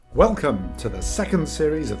Welcome to the second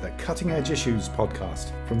series of the Cutting Edge Issues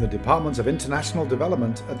podcast from the Department of International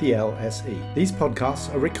Development at the LSE. These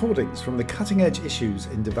podcasts are recordings from the Cutting Edge Issues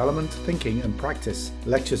in Development, Thinking and Practice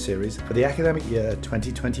lecture series for the academic year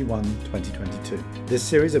 2021-2022. This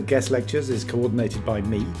series of guest lectures is coordinated by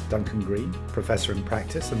me, Duncan Green, Professor in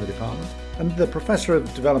Practice in the department, and the Professor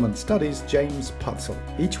of Development Studies, James Putzel.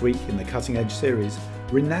 Each week in the Cutting Edge series,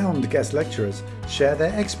 renowned guest lecturers share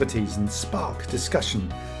their expertise and spark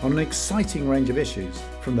discussion on an exciting range of issues,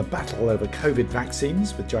 from the battle over COVID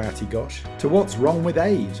vaccines with Jayati Ghosh, to what's wrong with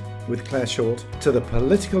aid with Claire Short, to the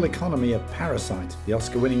political economy of Parasite, the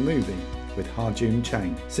Oscar-winning movie with Harjun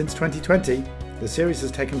Chang. Since 2020, the series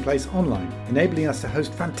has taken place online, enabling us to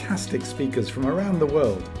host fantastic speakers from around the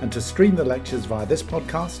world and to stream the lectures via this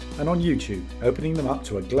podcast and on YouTube, opening them up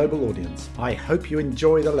to a global audience. I hope you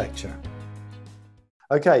enjoy the lecture.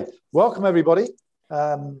 Okay, welcome everybody.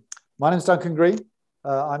 My name is Duncan Green.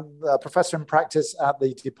 I'm a Professor in Practice at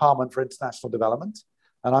the Department for International Development,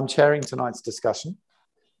 and I'm chairing tonight's discussion.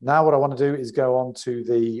 Now what I want to do is go on to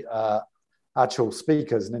the actual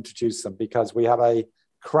speakers and introduce them, because we have a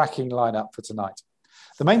cracking lineup for tonight.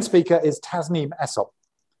 The main speaker is Tasneem Essop,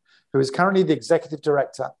 who is currently the Executive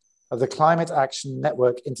Director of the Climate Action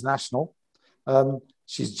Network International.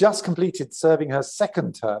 She's just completed serving her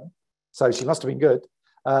second term, so she must have been good,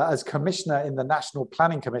 as Commissioner in the National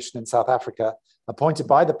Planning Commission in South Africa, appointed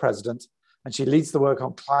by the President, and she leads the work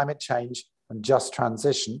on climate change and just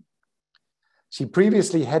transition. She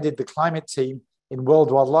previously headed the climate team in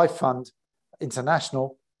World Wildlife Fund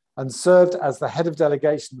International and served as the head of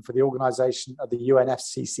delegation for the organization of the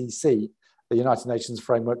UNFCCC, the United Nations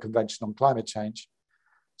Framework Convention on Climate Change.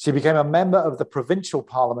 She became a member of the Provincial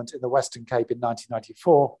Parliament in the Western Cape in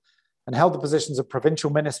 1994 and held the positions of Provincial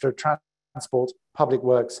Minister of Transport, Public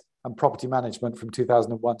Works and Property Management from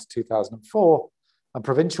 2001 to 2004, and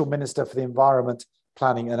Provincial Minister for the Environment,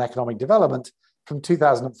 Planning and Economic Development from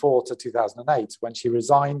 2004 to 2008, when she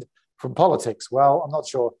resigned from politics. Well, I'm not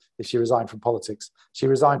sure if she resigned from politics. She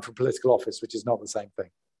resigned from political office, which is not the same thing.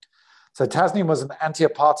 So Tasneem was an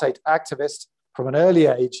anti-apartheid activist from an early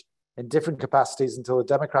age in different capacities until the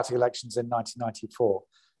democratic elections in 1994.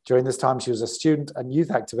 During this time, she was a student and youth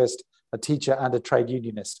activist, a teacher and a trade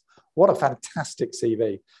unionist. What a fantastic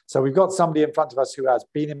CV. So we've got somebody in front of us who has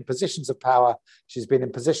been in positions of power. She's been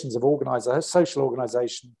in positions of social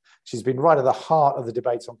organization. She's been right at the heart of the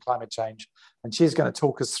debates on climate change. And she's going to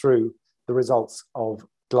talk us through the results of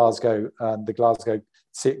Glasgow and the Glasgow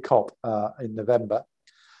COP in November.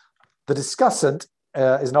 The discussant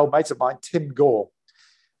is an old mate of mine, Tim Gore.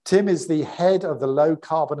 Tim is the head of the Low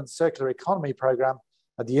Carbon and Circular Economy Programme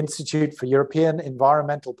at the Institute for European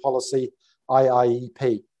Environmental Policy,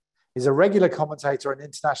 IIEP. He's a regular commentator in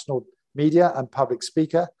international media and public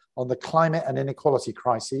speaker on the climate and inequality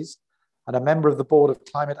crises, and a member of the board of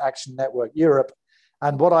Climate Action Network Europe.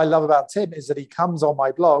 And what I love about Tim is that he comes on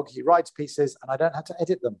my blog, he writes pieces, and I don't have to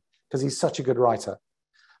edit them because he's such a good writer.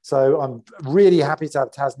 So I'm really happy to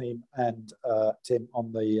have Tasneem and Tim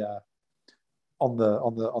on the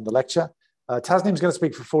lecture. Tasneem's going to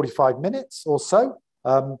speak for 45 minutes or so,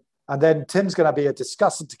 and then Tim's going to be a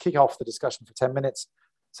discussant to kick off the discussion for 10 minutes.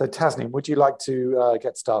 So Tasneem, would you like to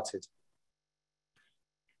get started?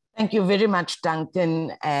 Thank you very much,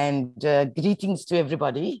 Duncan, and greetings to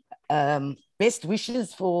everybody. Best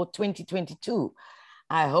wishes for 2022.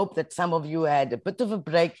 I hope that some of you had a bit of a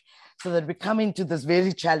break so that we come into this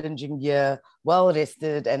very challenging year,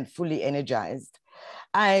 well-rested and fully energized.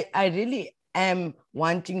 I really am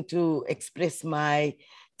wanting to express my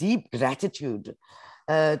deep gratitude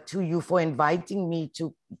to you for inviting me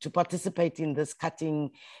to participate in this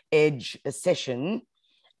cutting edge session.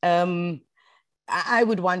 I've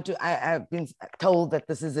been told that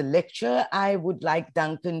this is a lecture. I would like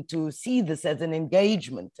Duncan to see this as an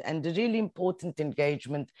engagement, and a really important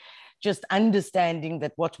engagement, just understanding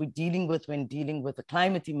that what we're dealing with when dealing with a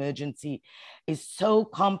climate emergency is so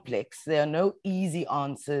complex. There are no easy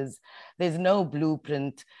answers. There's no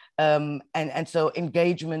blueprint. And so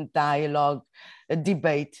engagement, dialogue,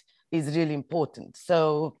 debate is really important.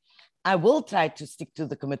 So I will try to stick to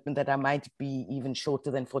the commitment that I might be even shorter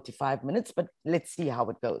than 45 minutes, but let's see how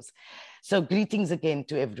it goes. So greetings again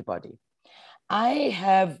to everybody. I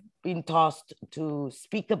have been tasked to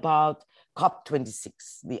speak about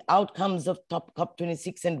COP26, the outcomes of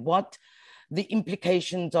COP26 and what the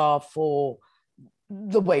implications are for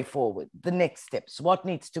the way forward, the next steps, what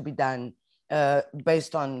needs to be done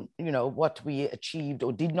based on what we achieved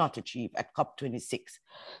or did not achieve at COP26.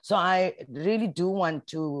 So I really do want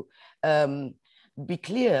to be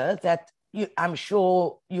clear that I'm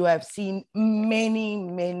sure you have seen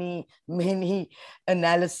many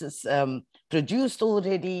analysis produced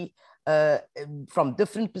already from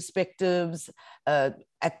different perspectives.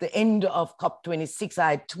 At the end of COP26,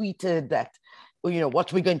 I tweeted that,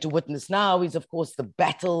 what we're going to witness now is, of course, the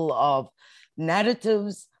battle of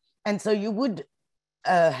narratives. And so you would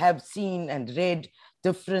have seen and read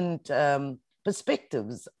different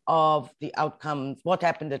perspectives of the outcomes, what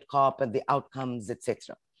happened at COP and the outcomes,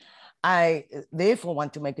 etc. I therefore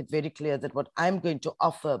want to make it very clear that what I'm going to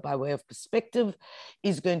offer by way of perspective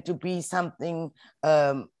is going to be something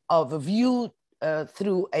of a view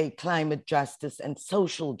through a climate justice and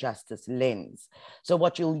social justice lens. So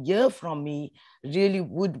what you'll hear from me really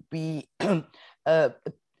would be,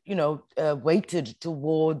 weighted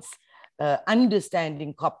towards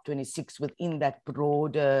understanding COP26 within that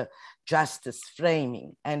broader justice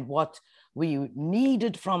framing and what we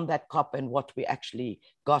needed from that COP and what we actually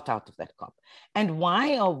got out of that COP. And why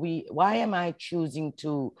am I choosing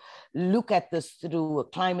to look at this through a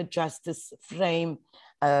climate justice frame?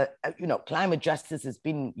 Climate justice has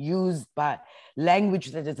been used by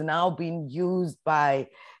language that has now been used by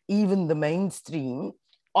even the mainstream,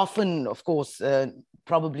 often, of course,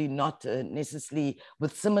 probably not necessarily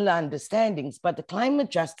with similar understandings, but the climate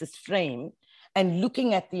justice frame and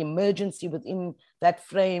looking at the emergency within that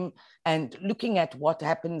frame and looking at what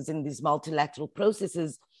happens in these multilateral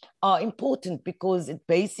processes are important because it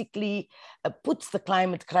basically puts the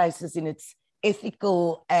climate crisis in its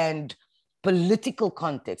ethical and political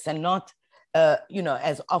context and not,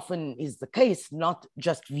 as often is the case, not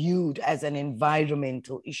just viewed as an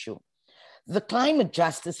environmental issue. The climate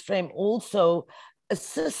justice frame also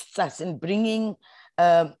assists us in bringing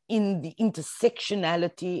in the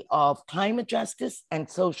intersectionality of climate justice and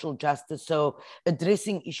social justice. So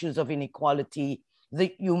addressing issues of inequality,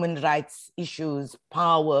 the human rights issues,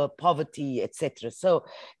 power, poverty, etc. So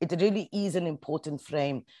it really is an important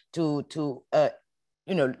frame to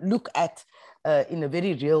look at in a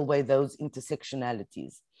very real way those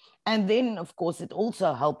intersectionalities. And then, of course, it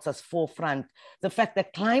also helps us forefront the fact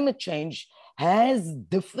that climate change has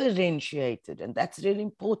differentiated, and that's really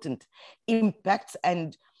important, impacts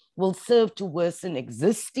and will serve to worsen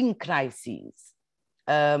existing crises,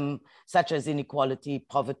 such as inequality,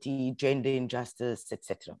 poverty, gender injustice,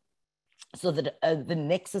 etc. So that the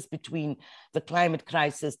nexus between the climate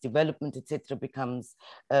crisis, development, etc., becomes,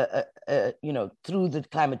 through the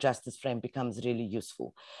climate justice frame becomes really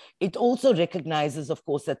useful. It also recognizes, of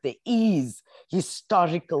course, that there is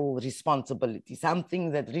historical responsibility,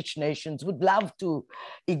 something that rich nations would love to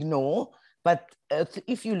ignore. But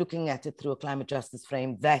if you're looking at it through a climate justice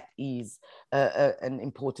frame, that is an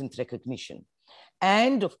important recognition.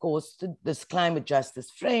 And of course, this climate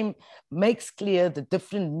justice frame makes clear the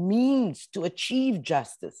different means to achieve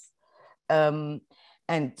justice. And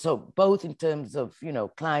so both in terms of,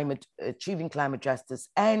 achieving climate justice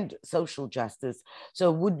and social justice.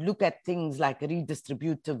 So would look at things like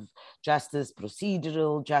redistributive justice,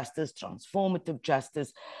 procedural justice, transformative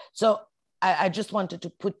justice. So I just wanted to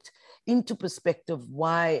put into perspective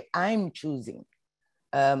why I'm choosing,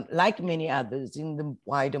 like many others in the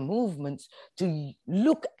wider movements, to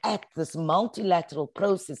look at this multilateral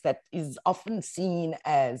process that is often seen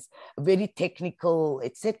as very technical,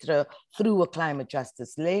 etc., through a climate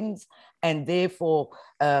justice lens, and therefore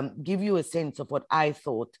give you a sense of what I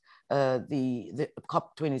thought the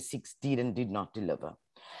COP26 did and did not deliver.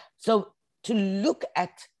 So to look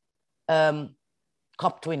at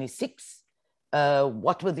COP26,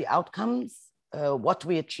 what were the outcomes, what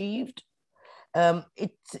we achieved,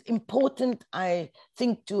 it's important, I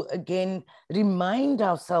think, to again remind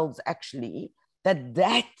ourselves actually that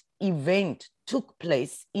that event took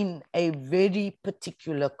place in a very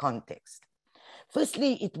particular context.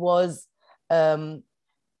 Firstly, it was the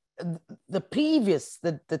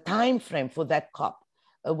time frame for that COP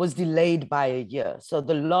was delayed by a year. So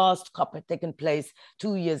the last COP had taken place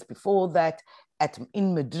 2 years before that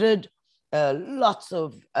in Madrid. Lots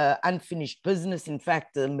of unfinished business. In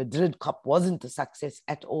fact, the Madrid COP wasn't a success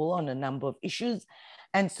at all on a number of issues.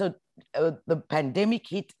 And so the pandemic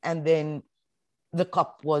hit, and then the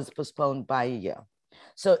COP was postponed by a year.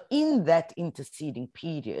 So in that interceding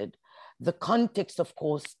period, the context, of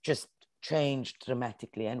course, just changed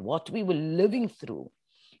dramatically. And what we were living through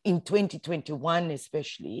in 2021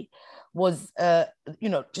 especially was,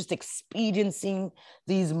 just experiencing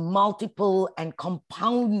these multiple and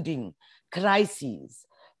compounding crises.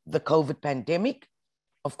 The COVID pandemic,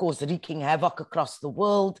 of course, wreaking havoc across the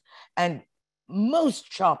world, and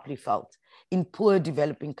most sharply felt in poor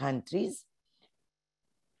developing countries.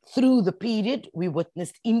 Through the period, we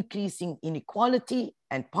witnessed increasing inequality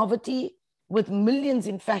and poverty, with millions,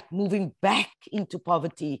 in fact, moving back into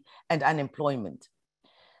poverty and unemployment.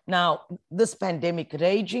 Now, this pandemic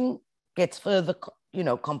raging gets further,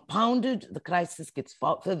 compounded. The crisis gets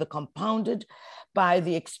further compounded by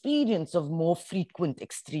the experience of more frequent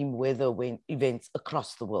extreme weather events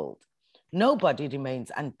across the world. Nobody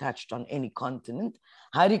remains untouched on any continent.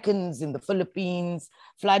 Hurricanes in the Philippines,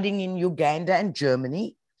 flooding in Uganda and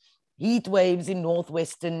Germany, heat waves in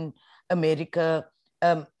Northwestern America.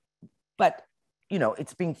 But,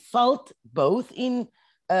 it's being felt both in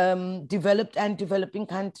developed and developing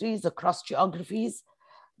countries across geographies.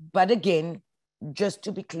 But again, just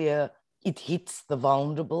to be clear, it hits the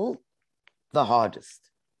vulnerable the hardest.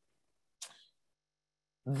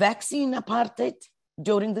 Vaccine apartheid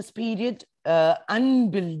during this period,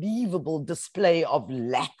 unbelievable display of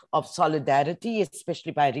lack of solidarity,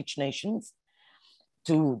 especially by rich nations,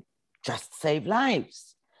 to just save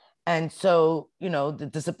lives. And so, the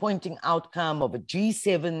disappointing outcome of a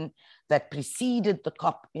G7 that preceded the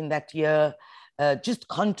COP in that year just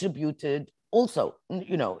contributed. Also,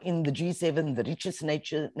 in the G7, the richest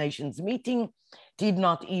nations meeting did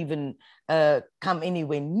not even come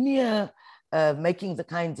anywhere near making the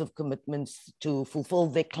kinds of commitments to fulfill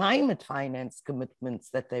their climate finance commitments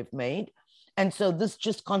that they've made. And so this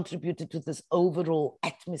just contributed to this overall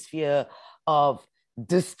atmosphere of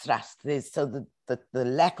distrust. There's the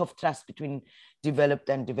lack of trust between developed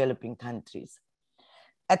and developing countries.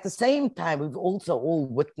 At the same time, we've also all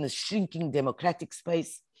witnessed shrinking democratic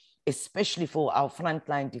space, especially for our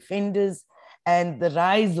frontline defenders, and the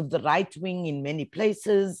rise of the right wing in many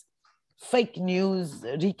places, fake news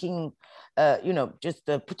wreaking,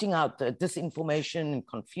 putting out disinformation and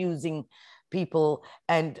confusing people.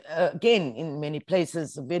 And again, in many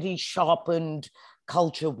places, very sharpened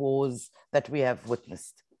culture wars that we have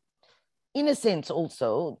witnessed. In a sense,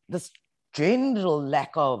 also, this general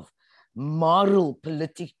lack of moral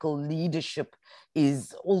political leadership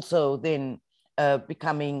is also then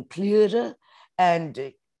becoming clearer.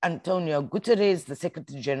 And Antonio Guterres, the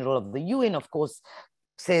Secretary General of the UN, of course,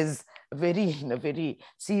 says in a very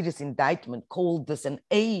serious indictment, called this an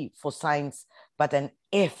A for science, but an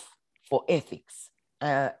F for ethics,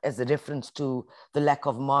 as a reference to the lack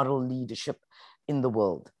of moral leadership in the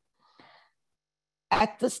world.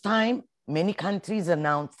 At this time, many countries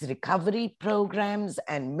announced recovery programs,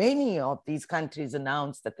 and many of these countries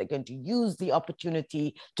announced that they're going to use the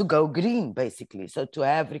opportunity to go green, basically. So to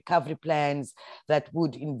have recovery plans that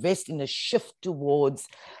would invest in a shift towards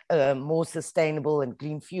a more sustainable and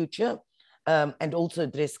green future, and also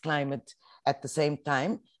address climate at the same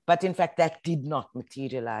time. But in fact, that did not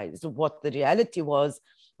materialize. What the reality was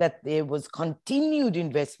that there was continued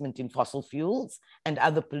investment in fossil fuels and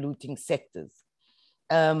other polluting sectors.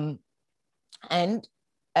 And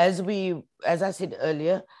as I said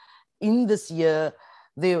earlier, in this year,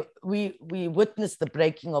 we witnessed the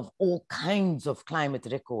breaking of all kinds of climate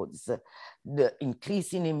records, the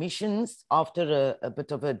increase in emissions after a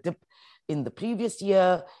bit of a dip in the previous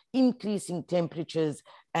year, increasing temperatures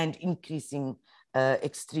and increasing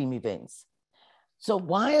extreme events. So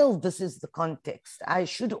while this is the context, I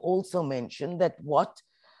should also mention that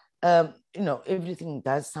everything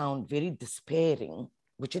does sound very despairing,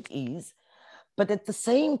 which it is, but at the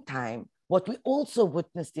same time, what we also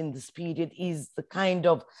witnessed in this period is the kind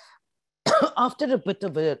of, after a bit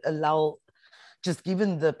of a lull, just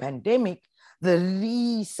given the pandemic, the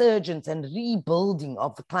resurgence and rebuilding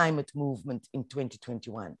of the climate movement in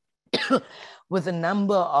 2021, with a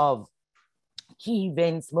number of key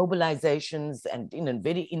events, mobilizations, and in a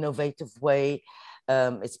very innovative way,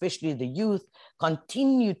 especially the youth,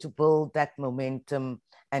 continue to build that momentum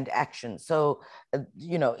and action. So,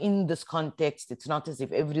 in this context, it's not as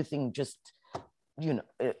if everything just,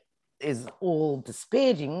 is all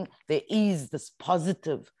despairing. There is this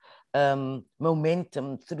positive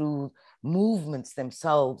momentum through movements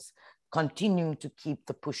themselves, continuing to keep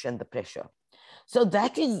the push and the pressure. So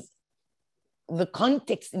that is the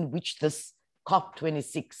context in which this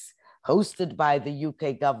COP26, hosted by the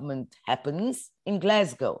UK government, happens in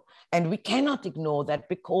Glasgow. And we cannot ignore that,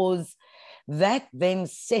 because that then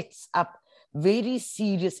sets up very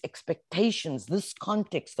serious expectations, this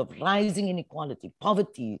context of rising inequality,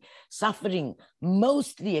 poverty, suffering,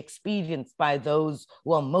 mostly experienced by those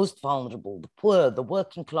who are most vulnerable, the poor, the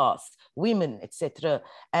working class, women, etc.,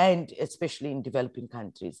 and especially in developing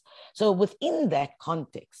countries. So within that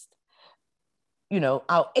context,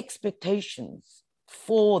 our expectations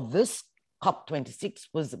for this COP26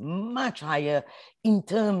 was much higher in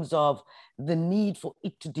terms of the need for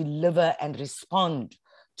it to deliver and respond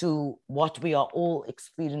to what we are all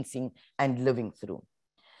experiencing and living through.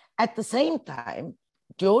 At the same time,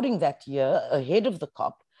 during that year, ahead of the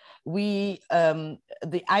COP, the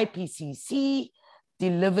IPCC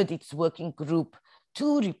delivered its working group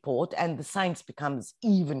 2 report, and the science becomes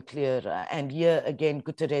even clearer. And here again,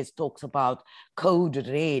 Guterres talks about code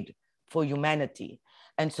red for humanity.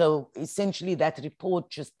 And so essentially that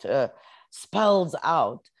report just spells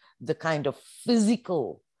out the kind of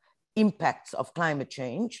physical impacts of climate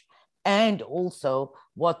change and also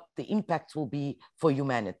what the impacts will be for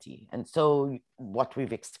humanity. And so what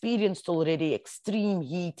we've experienced already, extreme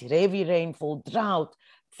heat, heavy rainfall, drought,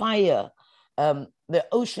 fire, the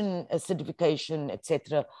ocean acidification,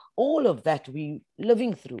 etc., all of that we're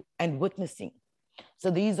living through and witnessing. So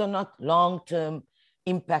these are not long-term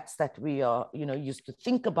impacts that we are, used to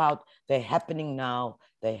think about. They're happening now.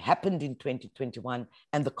 They happened in 2021,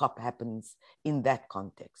 and the COP happens in that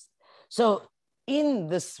context. So in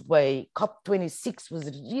this way, COP26 was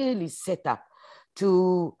really set up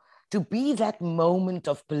to be that moment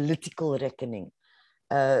of political reckoning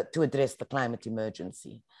to address the climate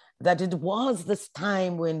emergency. That it was this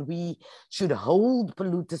time when we should hold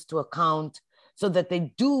polluters to account so that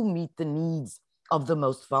they do meet the needs of the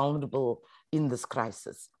most vulnerable in this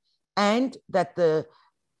crisis. And that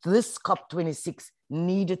this COP26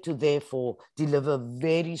 needed to therefore deliver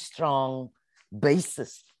very strong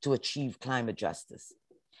basis to achieve climate justice.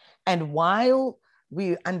 And while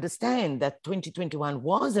we understand that 2021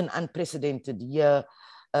 was an unprecedented year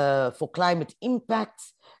for climate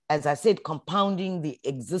impacts, as I said, compounding the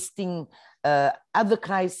existing other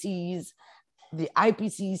crises, the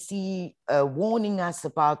IPCC warning us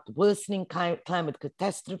about worsening climate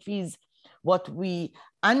catastrophes, what we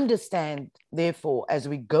understand, therefore, as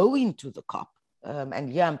we go into the COP, and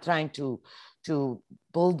here I'm trying to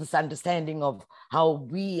build this understanding of how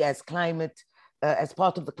we as as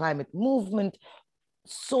part of the climate movement,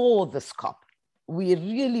 saw this COP. We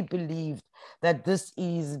really believed that this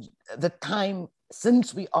is the time,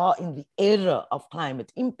 since we are in the era of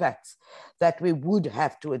climate impacts, that we would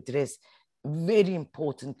have to address, very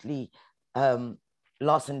importantly,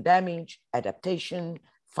 loss and damage, adaptation,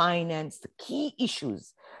 finance, the key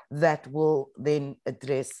issues that will then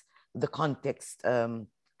address the context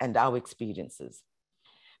and our experiences.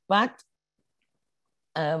 But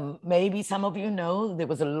maybe some of you know, there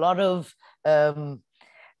was a lot of,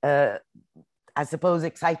 I suppose,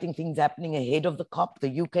 exciting things happening ahead of the COP.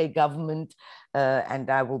 The UK government, and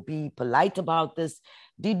I will be polite about this,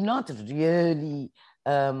 did not really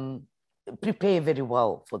prepare very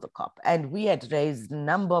well for the COP. And we had raised a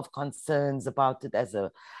number of concerns about it as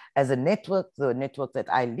a network, the network that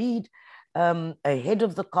I lead, ahead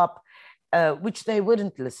of the COP, which they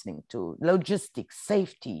weren't listening to. Logistics,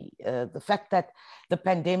 safety, the fact that the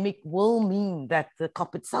pandemic will mean that the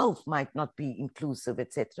COP itself might not be inclusive,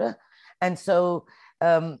 etc. And so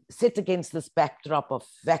set against this backdrop of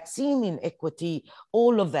vaccine inequity,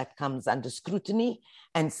 all of that comes under scrutiny.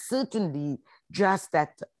 And certainly just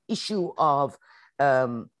that issue of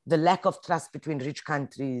the lack of trust between rich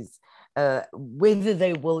countries, whether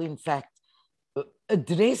they will in fact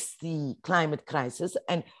address the climate crisis,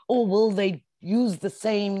 or will they use the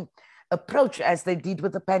same approach as they did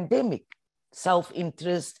with the pandemic,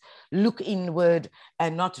 self-interest, look inward,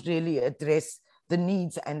 and not really address the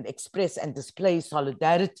needs and express and display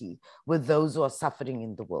solidarity with those who are suffering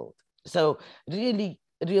in the world. So really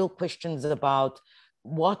real questions about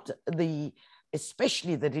what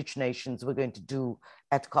especially the rich nations were going to do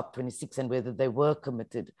at COP26 and whether they were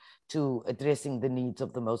committed to addressing the needs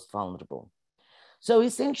of the most vulnerable. So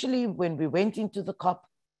essentially, when we went into the COP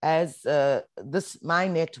as my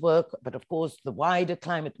network, but of course the wider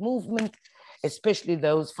climate movement, especially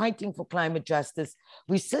those fighting for climate justice,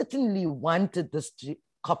 we certainly wanted this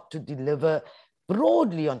COP to deliver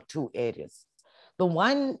broadly on 2 areas. The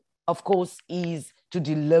one, of course, is to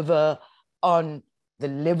deliver on the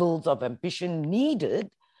levels of ambition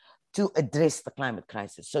needed to address the climate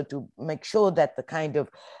crisis. So to make sure that the kind of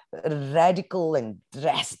radical and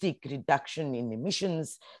drastic reduction in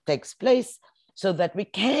emissions takes place so that we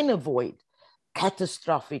can avoid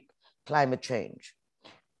catastrophic climate change.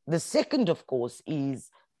 The second, of course, is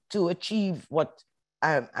to achieve what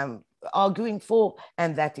I'm arguing for,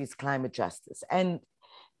 and that is climate justice. And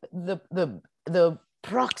the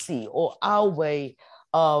proxy, or our way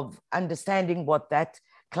of understanding what that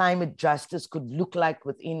climate justice could look like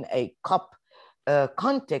within a COP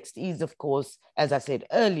context is, of course, as I said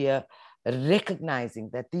earlier, recognizing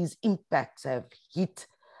that these impacts have hit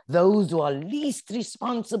those who are least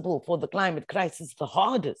responsible for the climate crisis the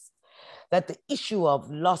hardest, that the issue of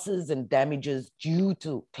losses and damages due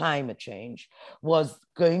to climate change was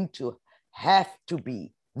going to have to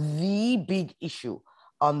be the big issue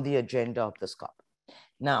on the agenda of this COP.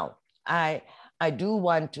 Now, I do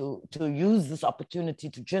want to use this opportunity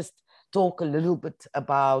to just talk a little bit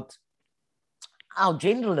about our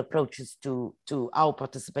general approaches to our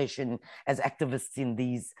participation as activists in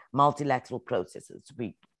these multilateral processes.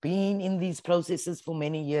 We've been in these processes for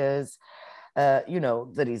many years.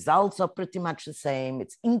 The results are pretty much the same.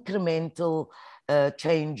 It's incremental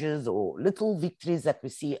changes or little victories that we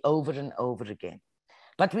see over and over again.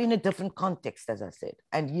 But we're in a different context, as I said.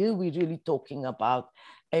 And here we're really talking about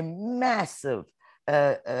a massive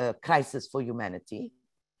crisis for humanity,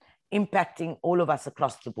 impacting all of us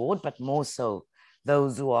across the board, but more so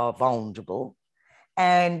those who are vulnerable.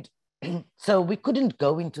 And so we couldn't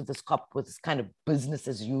go into this COP with this kind of business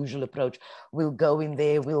as usual approach. We'll go in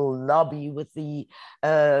there, we'll lobby with the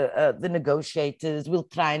negotiators, we'll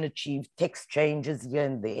try and achieve text changes here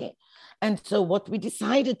and there. And so what we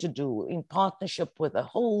decided to do in partnership with a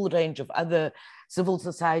whole range of other civil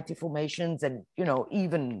society formations and,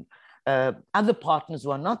 even other partners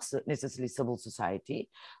who are not necessarily civil society,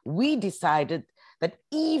 we decided that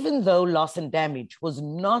even though loss and damage was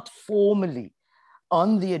not formally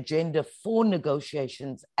on the agenda for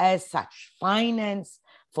negotiations as such, finance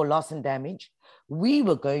for loss and damage, we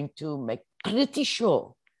were going to make pretty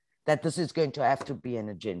sure that this is going to have to be an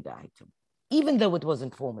agenda item, even though it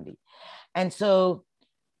wasn't formally. And so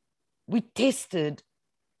we tested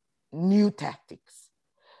new tactics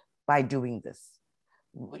by doing this.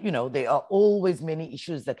 There are always many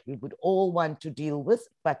issues that we would all want to deal with,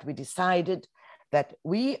 but we decided that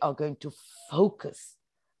we are going to focus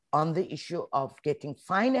on the issue of getting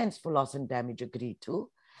finance for loss and damage agreed to,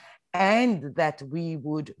 and that we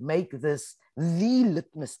would make this the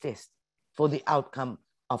litmus test for the outcome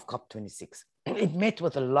of COP26. It met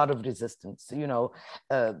with a lot of resistance. The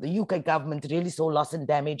UK government really saw loss and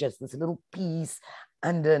damage as this little piece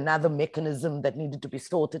under another mechanism that needed to be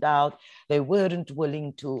sorted out. They weren't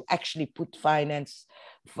willing to actually put finance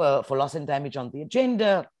for loss and damage on the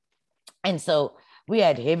agenda. And so we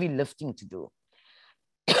had heavy lifting to do,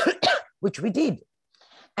 which we did.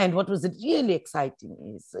 And what was really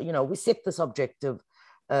exciting is, we set this objective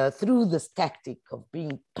through this tactic of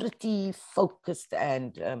being pretty focused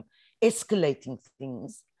and escalating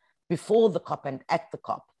things before the COP and at the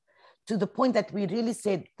COP, to the point that we really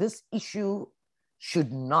said this issue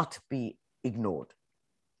should not be ignored.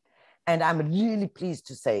 And I'm really pleased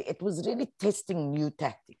to say it was really testing new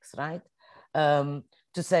tactics, right? To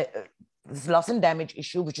say this loss and damage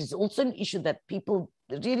issue, which is also an issue that people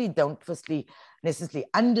really don't firstly necessarily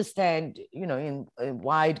understand, in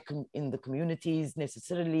the communities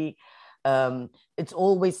necessarily. It's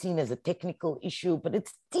always seen as a technical issue, but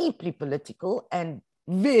it's deeply political and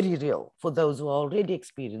very real for those who are already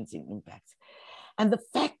experiencing impacts. And the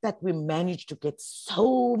fact that we managed to get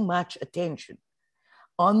so much attention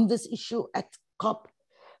on this issue at COP,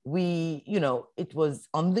 it was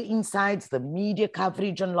on the insides, the media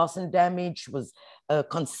coverage on loss and damage was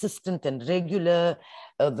consistent and regular.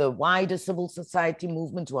 The wider civil society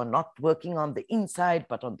movements who are not working on the inside,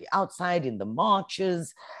 but on the outside in the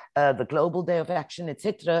marches, the Global Day of Action,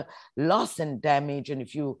 etc. Loss and damage, and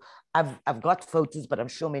I've got photos, but I'm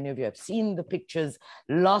sure many of you have seen the pictures.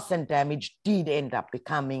 Loss and damage did end up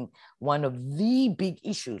becoming one of the big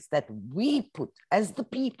issues that we put as the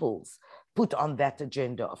peoples put on that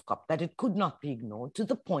agenda of COP, that it could not be ignored, to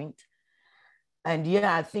the point. And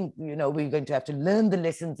I think, we're going to have to learn the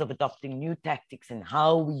lessons of adopting new tactics and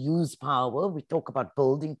how we use power. We talk about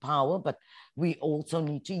building power, but we also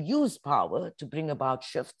need to use power to bring about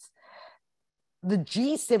shifts. The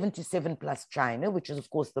G77 plus China, which is, of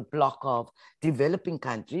course, the bloc of developing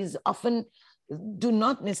countries, often do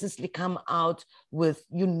not necessarily come out with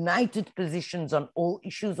united positions on all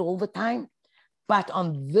issues all the time. But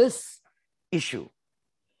on this issue,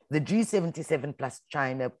 the G77 plus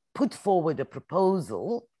China put forward a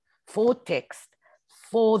proposal for text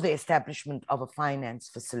for the establishment of a finance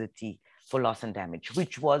facility for loss and damage,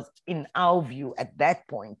 which was, in our view at that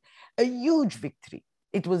point, a huge victory.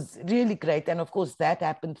 It was really great. And of course, that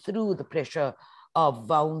happened through the pressure of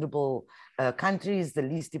vulnerable countries, the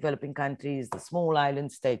least developing countries, the small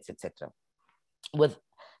island states, etc., with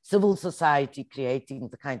civil society creating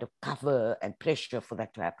the kind of cover and pressure for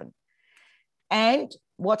that to happen. And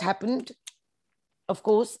what happened, of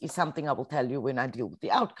course, is something I will tell you when I deal with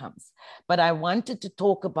the outcomes. But I wanted to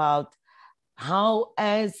talk about how,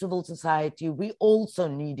 as civil society, we also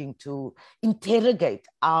needing to interrogate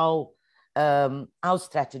our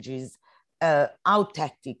strategies, our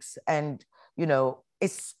tactics, and,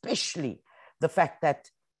 especially the fact that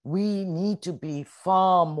we need to be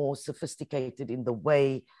far more sophisticated in the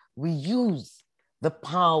way we use the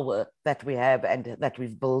power that we have and that we're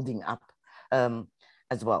building up.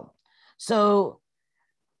 as well. So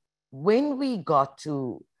when we got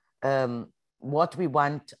to what we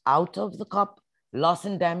want out of the COP, loss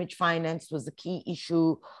and damage finance was the key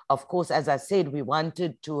issue. Of course, as I said, we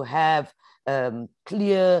wanted to have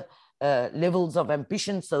clear levels of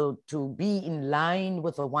ambition, so to be in line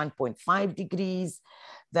with the 1.5 degrees,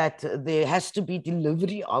 that there has to be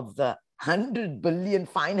delivery of the 100 billion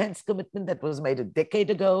finance commitment that was made a decade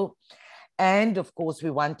ago. And of course,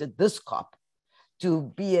 we wanted this COP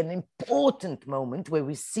to be an important moment where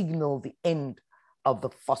we signal the end of the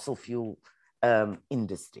fossil fuel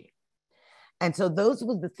industry. And so those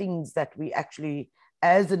were the things that we actually,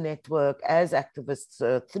 as a network, as activists,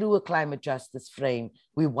 through a climate justice frame,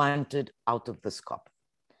 we wanted out of this COP.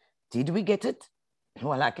 Did we get it?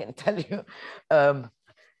 Well, I can tell you,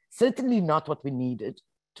 certainly not what we needed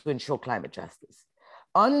to ensure climate justice.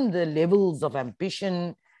 On the levels of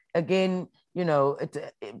ambition, again, you know,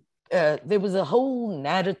 there was a whole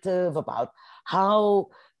narrative about how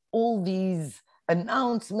all these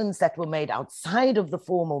announcements that were made outside of the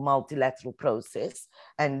formal multilateral process,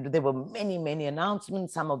 and there were many, many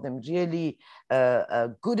announcements, some of them really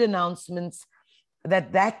good announcements,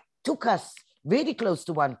 that took us very close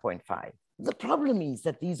to 1.5. The problem is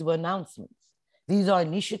that these were announcements. These are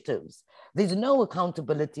initiatives. There's no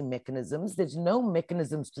accountability mechanisms. There's no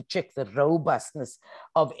mechanisms to check the robustness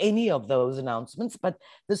of any of those announcements, but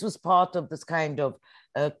this was part of this kind of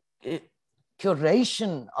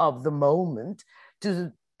curation of the moment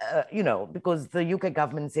to, you know, because the UK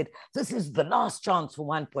government said, this is the last chance for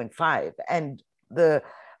 1.5. And the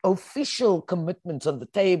official commitments on the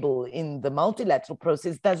table in the multilateral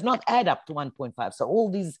process does not add up to 1.5. So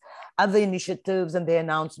all these other initiatives and their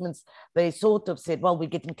announcements, they sort of said, well, we're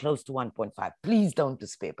getting close to 1.5. Please don't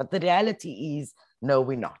despair. But the reality is, no,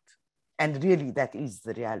 we're not. And really, that is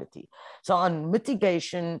the reality. So on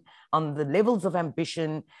mitigation, on the levels of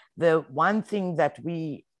ambition, the one thing that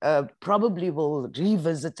we probably will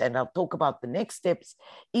revisit, and I'll talk about the next steps,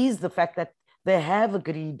 is the fact that they have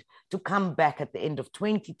agreed to come back at the end of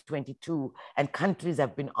 2022, and countries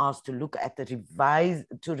have been asked to look at revise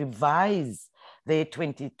their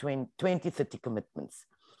 2030 commitments.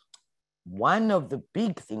 One of the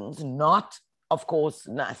big things, not of course,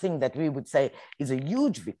 nothing that we would say is a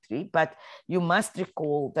huge victory, but you must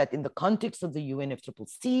recall that in the context of the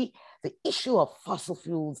UNFCCC, the issue of fossil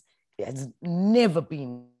fuels has never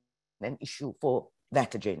been an issue for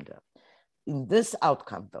that agenda. In this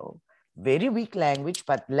outcome, though, very weak language,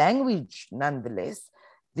 but language nonetheless,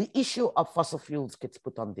 the issue of fossil fuels gets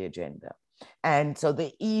put on the agenda. And so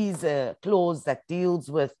there is a clause that deals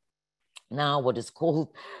with now what is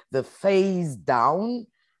called the phase down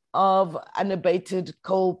of unabated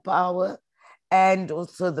coal power, and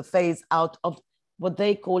also the phase out of what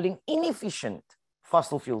they're calling inefficient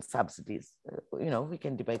fossil fuel subsidies. You know, we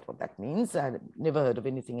can debate what that means. I've never heard of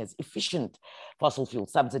anything as efficient fossil fuel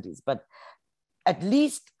subsidies, but at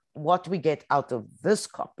least what we get out of this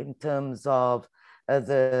COP in terms of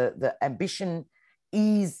the ambition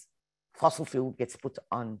is fossil fuel gets put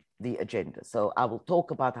on the agenda. So I will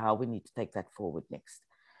talk about how we need to take that forward next.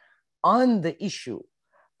 On the issue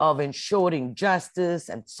of ensuring justice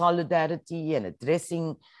and solidarity and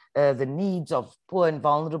addressing the needs of poor and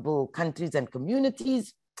vulnerable countries and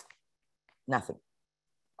communities, nothing,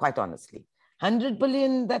 quite honestly. 100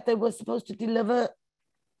 billion that they were supposed to deliver,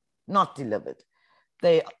 not delivered.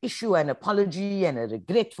 They issue an apology and a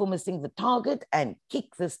regret for missing the target and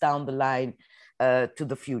kick this down the line to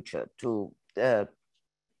the future, to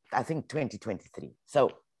I think 2023. So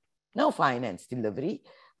no finance delivery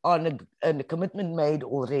on a commitment made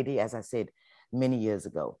already, as I said, many years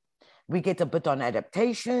ago. We get a bit on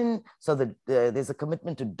adaptation. So there's a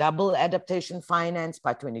commitment to double adaptation finance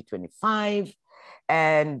by 2025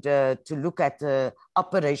 and to look at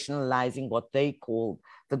operationalizing what they call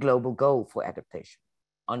the global goal for adaptation.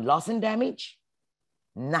 On loss and damage,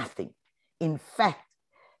 nothing. In fact,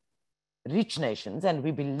 rich nations, and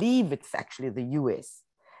we believe it's actually the US,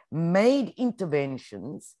 made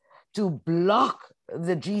interventions to block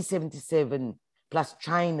the G77 plus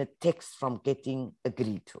China text from getting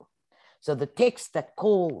agreed to. So the text that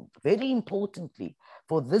called, very importantly,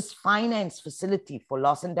 for this finance facility for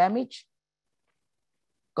loss and damage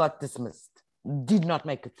got dismissed, did not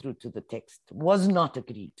make it through to the text, was not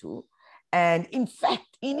agreed to. And in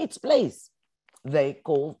fact, in its place, they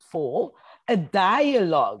called for a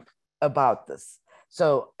dialogue about this.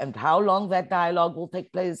 So, and how long that dialogue will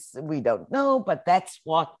take place, we don't know, but that's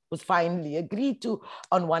what was finally agreed to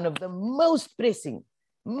on one of the most pressing,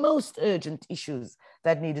 most urgent issues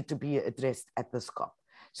that needed to be addressed at this COP.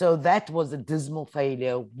 So that was a dismal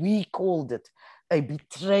failure. We called it a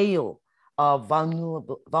betrayal of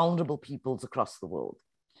vulnerable peoples across the world.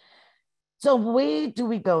 So where do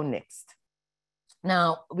we go next? Now,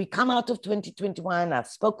 we come out of 2021. I've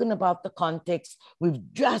spoken about the context. We've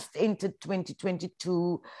just entered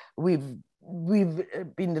 2022. We've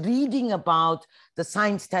been reading about the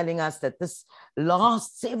science telling us that this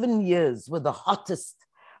last 7 years were the hottest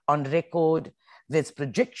on record. There's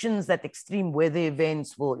projections that extreme weather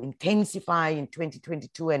events will intensify in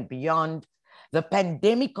 2022 and beyond. The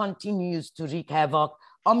pandemic continues to wreak havoc.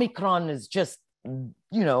 Omicron is just,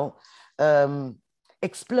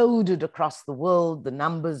 exploded across the world. The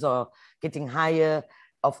numbers are getting higher.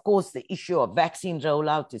 Of course, the issue of vaccine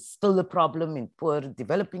rollout is still a problem in poor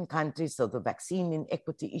developing countries, so the vaccine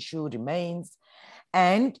inequity issue remains.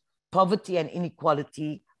 And poverty and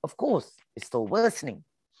inequality, of course, is still worsening.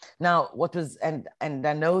 Now, and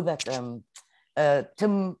I know that,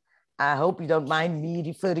 Tim, I hope you don't mind me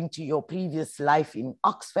referring to your previous life in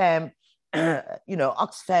Oxfam.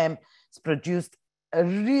 Oxfam has produced a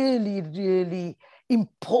really, really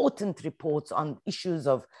important reports on issues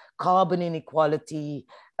of carbon inequality,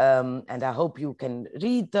 and I hope you can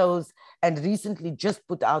read those, and recently just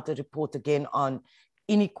put out a report again on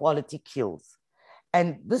inequality kills.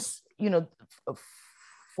 And this,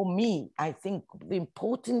 for me, I think the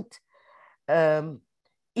important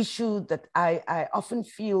issue that I often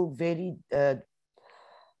feel very,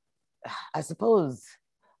 I suppose,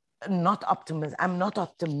 I'm not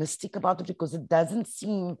optimistic about it, because it doesn't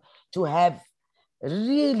seem to have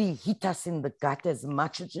really hit us in the gut as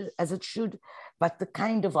much as it should, but the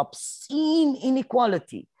kind of obscene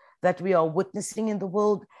inequality that we are witnessing in the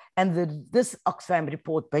world. And this Oxfam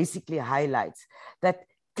report basically highlights that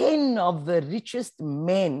 10 of the richest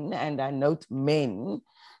men, and I note men,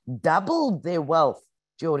 doubled their wealth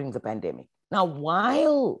during the pandemic. Now,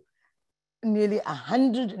 while nearly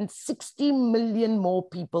 160 million more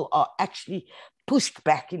people are actually pushed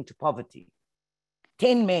back into poverty,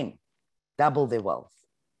 10 men double their wealth.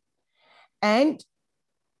 And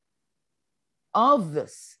of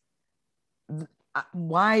this,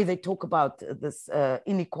 why they talk about this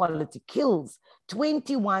inequality kills,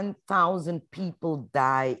 21,000 people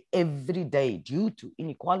die every day due to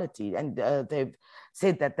inequality. And they've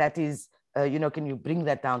said that is, can you bring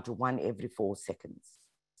that down to 1 every 4 seconds?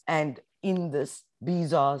 And in this,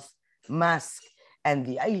 Bezos, Musk, and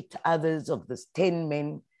the 8 others of this 10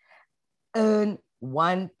 men earn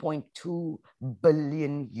 $1.2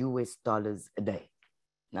 billion a day.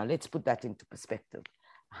 Now let's put that into perspective.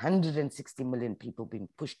 160 million people being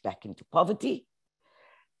pushed back into poverty,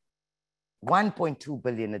 1.2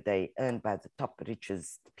 billion a day earned by the top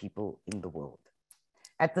richest people in the world.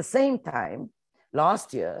 At the same time,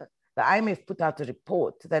 last year, the IMF put out a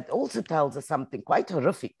report that also tells us something quite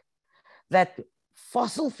horrific, that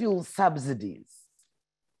fossil fuel subsidies,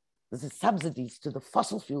 this is subsidies to the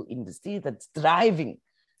fossil fuel industry that's driving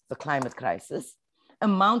the climate crisis,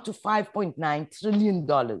 amount to $5.9 trillion,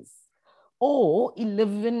 or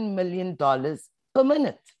 $11 million per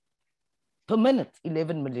minute. Per minute,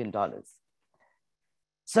 $11 million.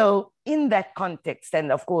 So in that context, and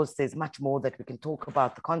of course, there's much more that we can talk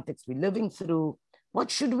about the context we're living through. What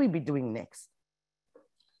should we be doing next?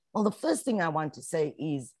 Well, the first thing I want to say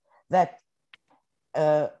is that,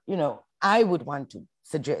 I would want to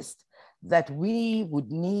suggest that we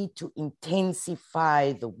would need to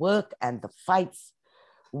intensify the work and the fights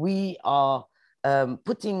we are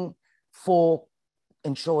putting for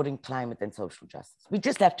ensuring climate and social justice. We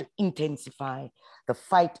just have to intensify the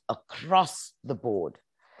fight across the board,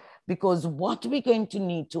 because what we're going to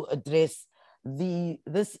need to address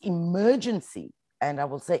this emergency, and I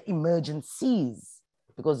will say emergencies,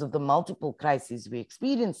 because of the multiple crises we're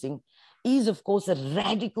experiencing, is of course a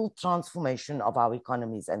radical transformation of our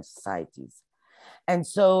economies and societies. And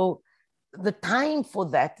so the time for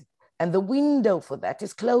that and the window for that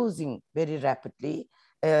is closing very rapidly.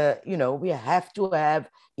 We have to have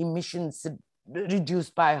emissions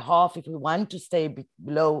reduced by half if we want to stay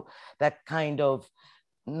below that kind of,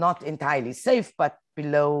 not entirely safe, but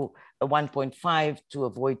below a 1.5 to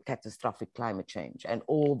avoid catastrophic climate change and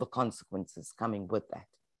all the consequences coming with that.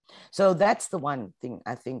 So that's the one thing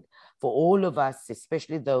I think for all of us,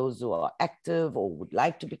 especially those who are active or would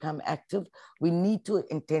like to become active, we need to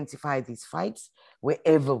intensify these fights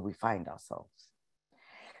wherever we find ourselves.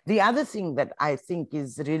 The other thing that I think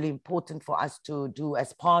is really important for us to do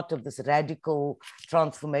as part of this radical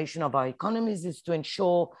transformation of our economies is to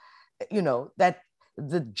ensure, that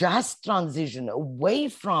the just transition away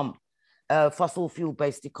from fossil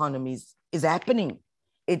fuel-based economies is happening.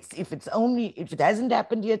 If it hasn't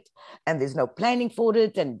happened yet, and there's no planning for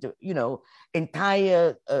it, and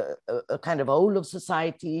entire kind of whole of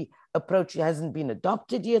society approach hasn't been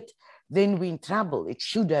adopted yet, then we're in trouble. It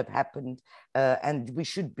should have happened, and we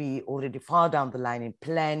should be already far down the line in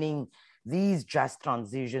planning these just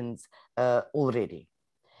transitions already.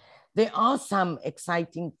 There are some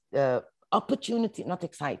exciting potential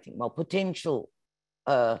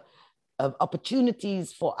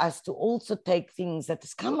opportunities for us to also take things that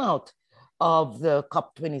has come out of the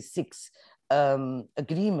COP26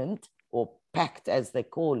 agreement, or pact as they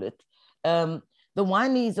call it. The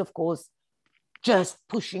one is, of course, just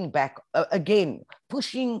pushing back,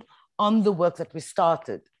 pushing on the work that we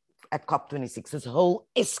started at COP26, this whole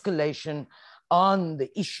escalation on the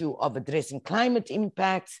issue of addressing climate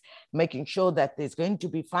impacts, making sure that there's going to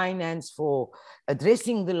be finance for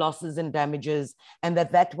addressing the losses and damages, and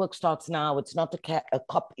that work starts now. It's not a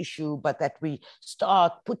COP issue, but that we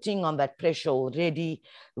start putting on that pressure already.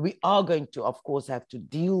 We are going to, of course, have to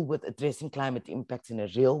deal with addressing climate impacts in a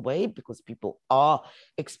real way, because people are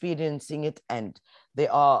experiencing it, and they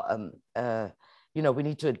are, we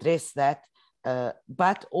need to address that.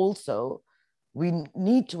 But also, we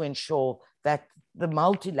need to ensure that the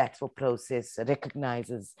multilateral process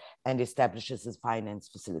recognizes and establishes a finance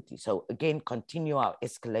facility. So again, continue our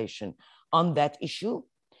escalation on that issue.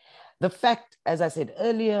 The fact, as I said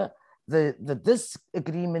earlier, this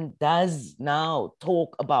agreement does now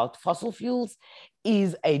talk about fossil fuels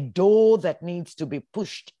is a door that needs to be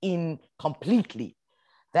pushed in completely.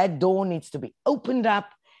 That door needs to be opened up,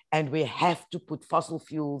 and we have to put fossil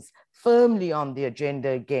fuels firmly on the agenda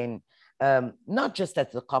again. Not just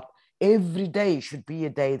at the COP, every day should be a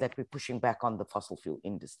day that we're pushing back on the fossil fuel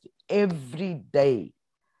industry. Every day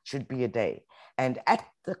should be a day. And at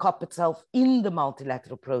the COP itself, in the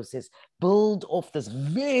multilateral process, build off this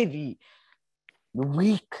very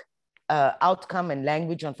weak outcome and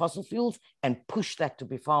language on fossil fuels and push that to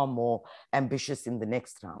be far more ambitious in the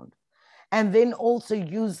next round. And then also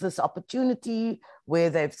use this opportunity where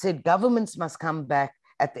they've said governments must come back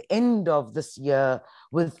at the end of this year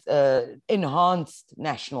with enhanced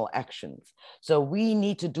national actions. So we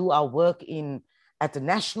need to do our work at the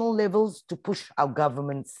national levels to push our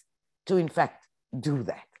governments to, in fact, do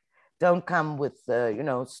that. Don't come with,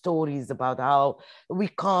 stories about how we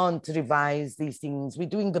can't revise these things. We're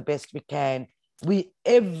doing the best we can.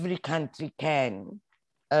 Every country can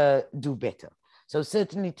do better. So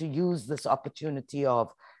certainly to use this opportunity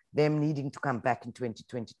of them needing to come back in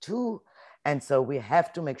 2022. And so we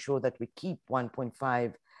have to make sure that we keep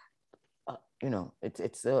 1.5,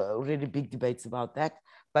 it's really big debates about that,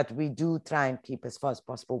 but we do try and keep as far as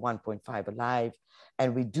possible 1.5 alive.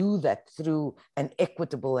 And we do that through an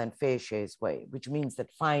equitable and fair shares way, which means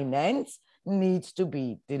that finance needs to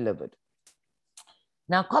be delivered.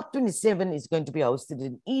 Now, COP27 is going to be hosted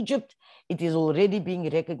in Egypt. It is already being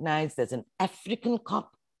recognized as an African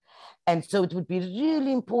COP. And so it would be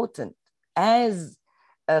really important, as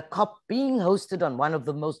a COP being hosted on one of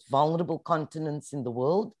the most vulnerable continents in the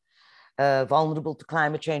world, vulnerable to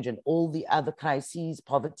climate change and all the other crises,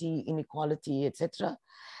 poverty, inequality, etc.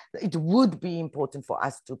 It would be important for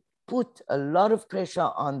us to put a lot of pressure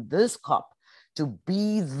on this COP to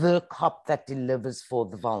be the COP that delivers for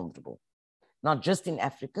the vulnerable, not just in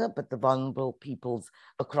Africa, but the vulnerable peoples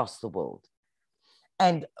across the world.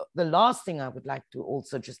 And the last thing I would like to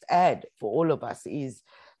also just add for all of us is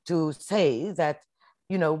to say that,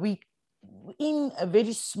 we, in a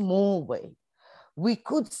very small way, we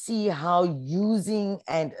could see how using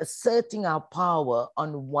and asserting our power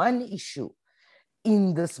on one issue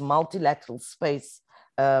in this multilateral space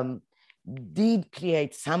did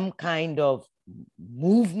create some kind of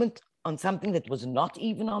movement on something that was not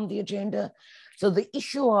even on the agenda. So the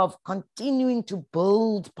issue of continuing to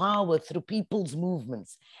build power through people's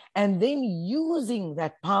movements and then using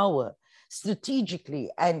that power strategically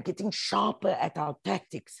and getting sharper at our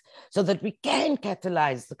tactics so that we can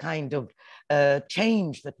catalyze the kind of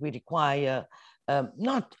change that we require,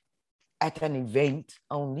 not at an event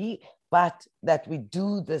only, but that we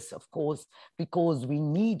do this, of course, because we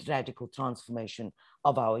need radical transformation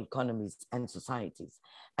of our economies and societies.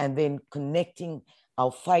 And then connecting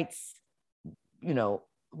our fights,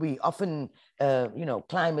 we often,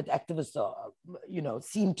 climate activists are,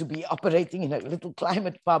 seem to be operating in a little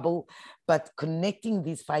climate bubble, but connecting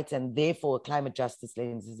these fights, and therefore climate justice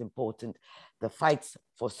lens is important. The fights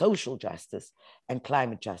for social justice and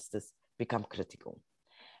climate justice become critical.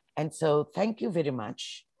 And so thank you very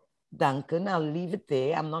much, Duncan. I'll leave it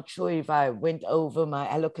there. I'm not sure if I went over my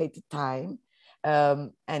allocated time,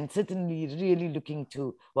 and certainly really looking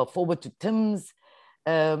forward to Tim's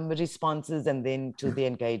responses and then to the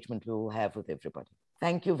engagement we will have with everybody.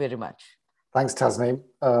 Thank you very much. Thanks, Tasneem.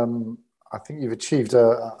 I think you've achieved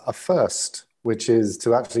a first which is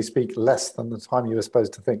to actually speak less than the time you were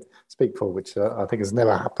supposed to speak for, which I think has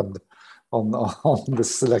never happened on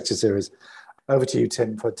this lecture series. Over to you,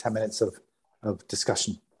 Tim, for 10 minutes of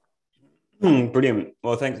discussion. Brilliant.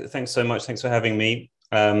 Well, thanks so much. Thanks for having me.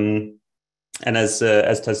 And as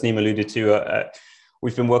Tasneem alluded to,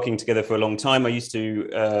 we've been working together for a long time. I used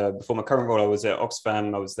to, before my current role, I was at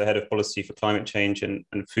Oxfam. I was the head of policy for climate change and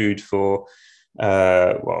food for,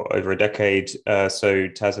 over a decade. So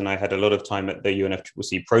Taz and I had a lot of time at the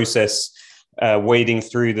UNFCCC process, wading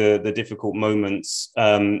through the difficult moments.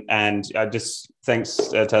 And I just, thanks,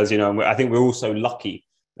 Taz, I think we're also lucky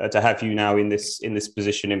to have you now in this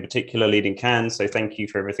position, in particular leading CAN. So thank you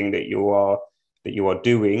for everything that you are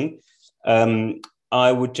doing. I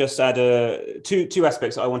would just add two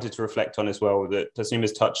aspects I wanted to reflect on as well that Tasneem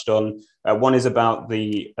has touched on. One is about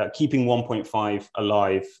the keeping 1.5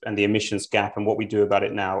 alive and the emissions gap and what we do about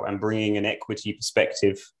it now, and bringing an equity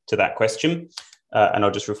perspective to that question. And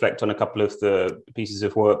I'll just reflect on a couple of the pieces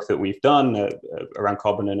of work that we've done around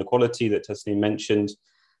carbon inequality that Tasneem mentioned,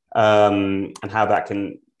 and how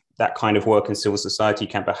that kind of work in civil society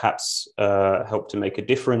can perhaps help to make a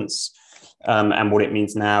difference. And what it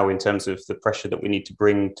means now in terms of the pressure that we need to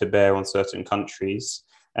bring to bear on certain countries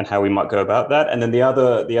and how we might go about that. And then the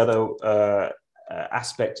other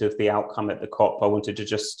aspect of the outcome at the COP I wanted to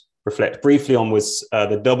just reflect briefly on was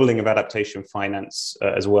the doubling of adaptation finance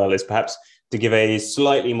as well, is perhaps to give a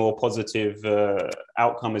slightly more positive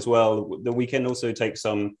outcome as well, that we can also take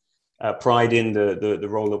some pride in the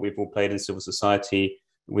role that we've all played in civil society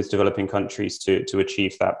with developing countries to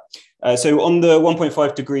achieve that. So on the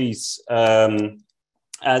 1.5 degrees,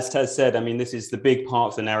 as Taz said, I mean, this is the big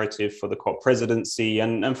part of the narrative for the COP presidency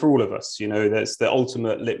and for all of us. That's the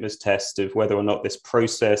ultimate litmus test of whether or not this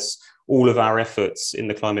process, all of our efforts in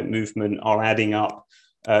the climate movement are adding up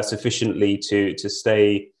sufficiently to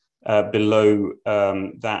stay below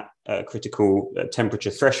that critical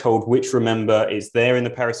temperature threshold, which, remember, is there in the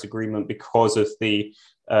Paris Agreement because of the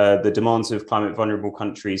demands of climate vulnerable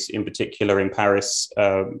countries, in particular in Paris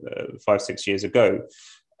 5-6 years ago.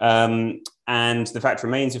 And the fact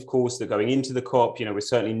remains, of course, that going into the COP, we're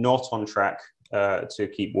certainly not on track to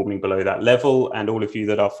keep warming below that level. And all of you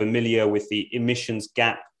that are familiar with the emissions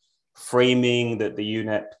gap framing that the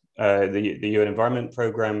UNEP, the UN Environment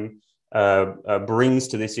Programme, brings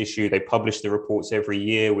to this issue, they publish the reports every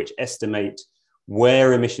year which estimate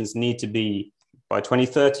where emissions need to be by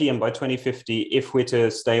 2030 and by 2050 if we're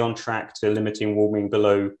to stay on track to limiting warming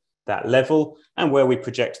below that level, and where we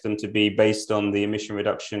project them to be based on the emission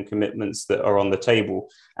reduction commitments that are on the table.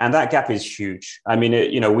 And that gap is huge. I mean,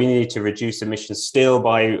 we need to reduce emissions still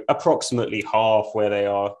by approximately half where they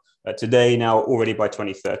are today now, already by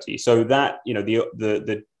 2030. So that,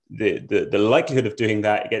 the likelihood of doing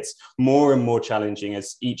that gets more and more challenging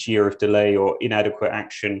as each year of delay or inadequate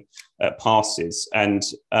action passes. And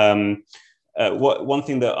one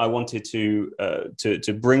thing that I wanted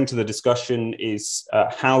to bring to the discussion is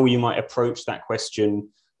how you might approach that question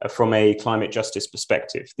from a climate justice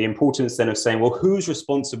perspective. The importance then of saying, well, who's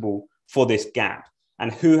responsible for this gap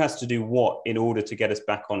and who has to do what in order to get us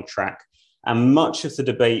back on track? And much of the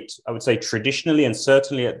debate, I would say traditionally, and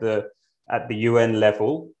certainly at the UN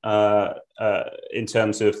level, in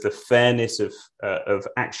terms of the fairness of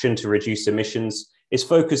action to reduce emissions, is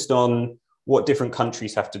focused on what different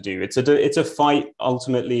countries have to do. It's a fight,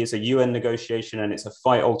 ultimately, it's a UN negotiation, and it's a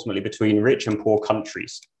fight ultimately between rich and poor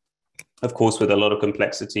countries, of course, with a lot of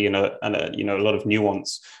complexity and a lot of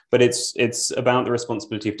nuance, but it's about the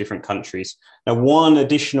responsibility of different countries. Now, one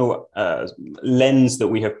additional lens that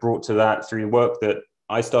we have brought to that through work that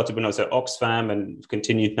I started when I was at Oxfam and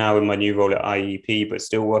continued now in my new role at IEP, but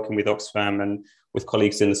still working with Oxfam and with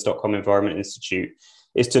colleagues in the Stockholm Environment Institute,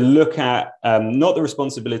 is to look at not the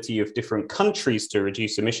responsibility of different countries to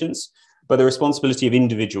reduce emissions, but the responsibility of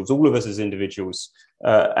individuals, all of us as individuals,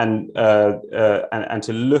 and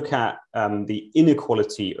to look at the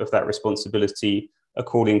inequality of that responsibility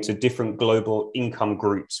according to different global income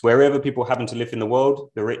groups, wherever people happen to live in the world,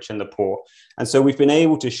 the rich and the poor. And so we've been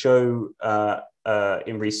able to show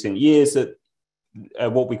in recent years that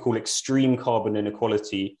what we call extreme carbon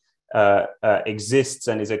inequality exists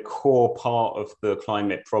and is a core part of the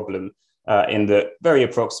climate problem, in that very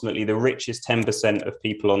approximately the richest 10% of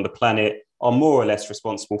people on the planet are more or less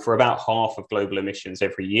responsible for about half of global emissions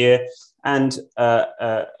every year. And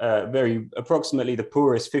very approximately the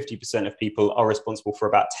poorest 50% of people are responsible for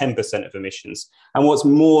about 10% of emissions. And what's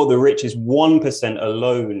more, the richest 1%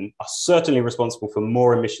 alone are certainly responsible for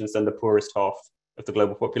more emissions than the poorest half of the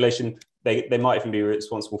global population. They might even be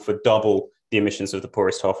responsible for double the emissions of the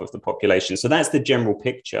poorest half of the population. So that's the general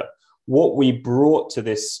picture. What we brought to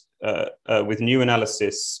this with new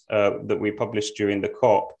analysis that we published during the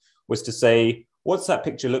COP was to say, what's that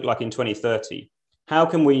picture look like in 2030? How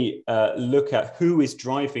can we look at who is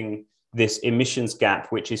driving this emissions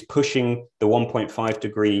gap, which is pushing the 1.5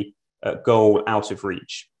 degree goal out of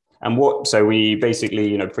reach? And so we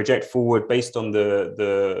basically, project forward based on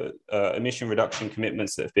the emission reduction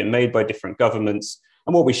commitments that have been made by different governments.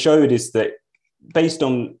 And what we showed is that based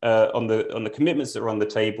on the commitments that are on the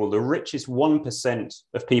table, the richest 1%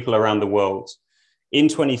 of people around the world in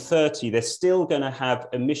 2030, they're still going to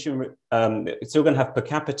have per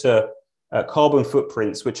capita carbon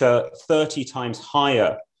footprints, which are 30 times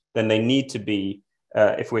higher than they need to be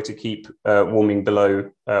if we're to keep warming below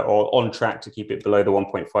or on track to keep it below the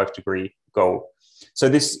 1.5 degree goal. So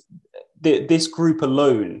this group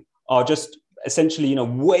alone are just essentially,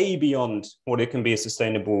 way beyond what it can be a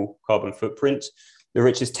sustainable carbon footprint. The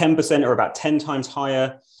richest 10% are about 10 times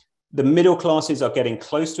higher. The middle classes are getting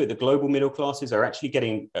close to it. The global middle classes are actually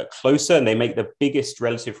getting closer, and they make the biggest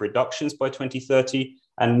relative reductions by 2030.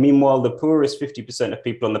 And meanwhile, the poorest 50% of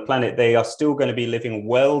people on the planet, they are still going to be living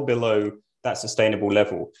well below that sustainable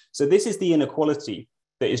level. So this is the inequality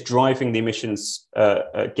that is driving the emissions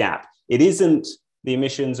gap. It isn't the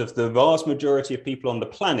emissions of the vast majority of people on the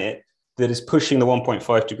planet that is pushing the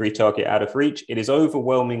 1.5 degree target out of reach. It is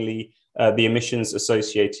overwhelmingly the emissions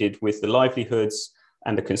associated with the livelihoods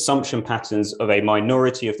and the consumption patterns of a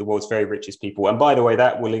minority of the world's very richest people. And by the way,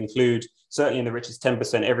 that will include, certainly in the richest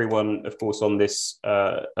 10%, everyone, of course, on this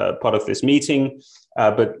part of this meeting.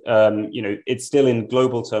 But it's still in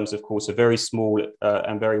global terms, of course, a very small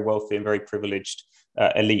and very wealthy and very privileged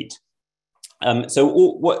elite. So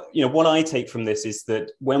what I take from this is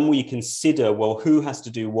that when we consider, well, who has to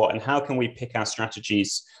do what and how can we pick our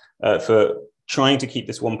strategies for trying to keep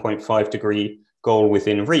this 1.5 degree goal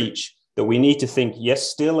within reach, that we need to think, yes,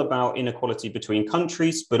 still about inequality between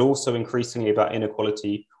countries, but also increasingly about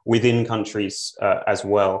inequality within countries as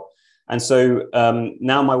well. And so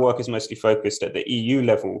now my work is mostly focused at the EU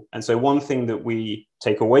level. And so one thing that we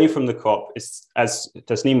take away from the COP is, as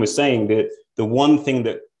Tasneem was saying, that the one thing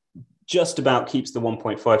that just about keeps the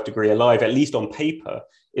 1.5 degree alive, at least on paper,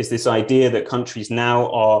 is this idea that countries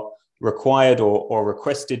now are required or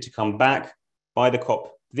requested to come back by the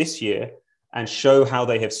COP this year and show how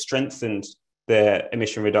they have strengthened their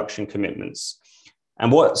emission reduction commitments.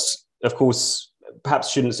 And what's, of course,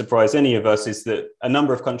 perhaps shouldn't surprise any of us is that a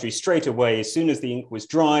number of countries straight away, as soon as the ink was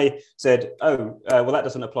dry, said, well, that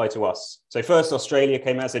doesn't apply to us. So first Australia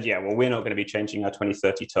came out and said, yeah, well, we're not going to be changing our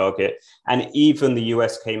 2030 target. And even the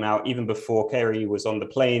US came out, even before Kerry was on the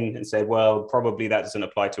plane, and said, well, probably that doesn't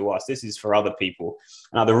apply to us. This is for other people.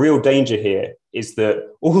 Now, the real danger here is that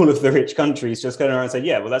all of the rich countries just go around and say,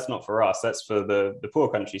 yeah, well, that's not for us. That's for the poor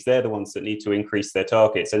countries. They're the ones that need to increase their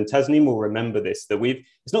targets. And Tasneem will remember this, that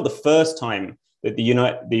it's not the first time that the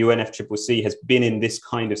UNFCCC has been in this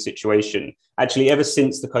kind of situation. Actually, ever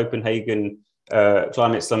since the Copenhagen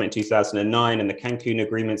Climate Summit in 2009 and the Cancun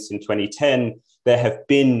agreements in 2010, there have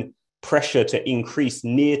been pressure to increase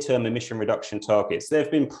near-term emission reduction targets. There have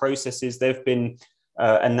been processes, there have been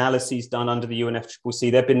analyses done under the UNFCCC,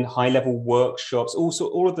 there have been high-level workshops, also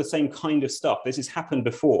all of the same kind of stuff. This has happened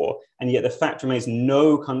before, and yet the fact remains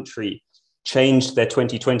no country changed their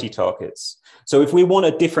 2020 targets. So if we want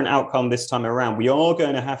a different outcome this time around, we are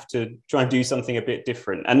going to have to try and do something a bit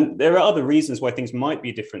different. And there are other reasons why things might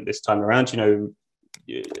be different this time around.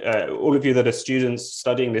 All of you that are students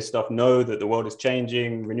studying this stuff know that the world is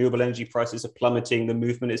changing, renewable energy prices are plummeting, the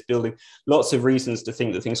movement is building, lots of reasons to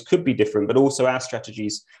think that things could be different, but also our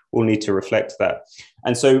strategies will need to reflect that.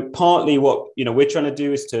 And so partly what we're trying to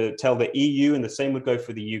do is to tell the EU, and the same would go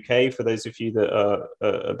for the UK, for those of you that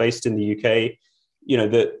are based in the UK,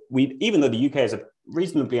 that even though the UK has a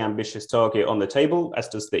reasonably ambitious target on the table, as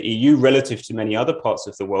does the EU relative to many other parts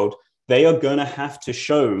of the world, they are going to have to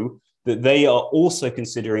show that they are also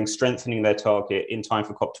considering strengthening their target in time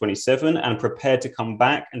for COP27 and prepared to come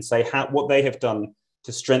back and say what they have done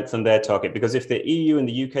to strengthen their target. Because if the EU and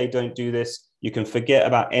the UK don't do this, you can forget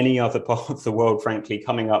about any other part of the world, frankly,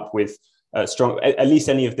 coming up with at least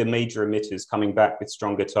any of the major emitters coming back with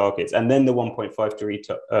stronger targets. And then the 1.5 degree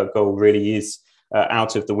goal really is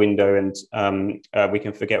out of the window, and we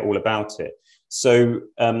can forget all about it. So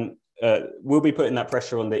we'll be putting that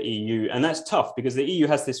pressure on the EU. And that's tough because the EU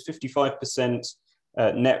has this 55%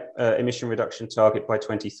 net emission reduction target by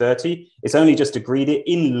 2030. It's only just agreed it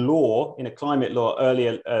in law, in a climate law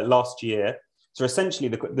earlier last year. So essentially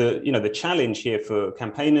the challenge here for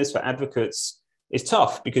campaigners, for advocates is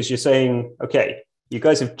tough because you're saying, okay, You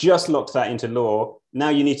guys have just locked that into law. Now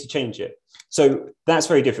you need to change it. So that's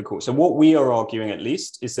very difficult. So what we are arguing, at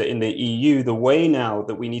least, is that in the EU, the way now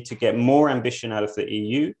that we need to get more ambition out of the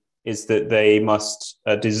EU is that they must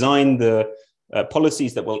design the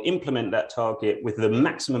policies that will implement that target with the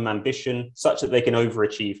maximum ambition such that they can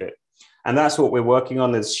overachieve it. And that's what we're working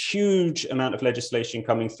on. There's huge amount of legislation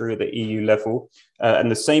coming through at the EU level,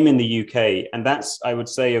 and the same in the UK. And that's, I would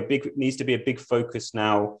say, needs to be a big focus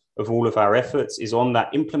now of all of our efforts, is on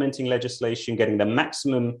that implementing legislation, getting the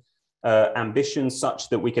maximum ambition such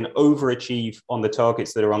that we can overachieve on the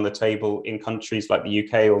targets that are on the table in countries like the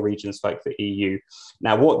UK or regions like the EU.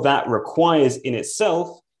 Now, what that requires in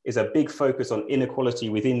itself is a big focus on inequality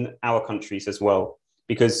within our countries as well,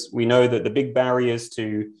 because we know that the big barriers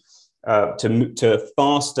to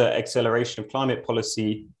faster acceleration of climate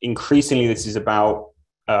policy, increasingly this is about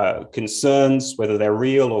concerns, whether they're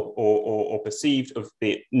real or perceived, of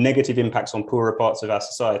the negative impacts on poorer parts of our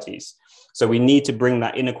societies. So we need to bring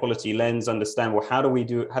that inequality lens, understand, well, how do we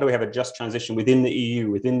have a just transition within the EU,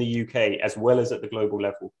 within the UK, as well as at the global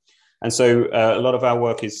level? And so a lot of our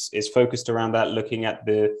work is focused around that, looking at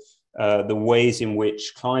the ways in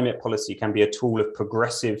which climate policy can be a tool of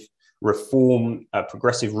progressive reform,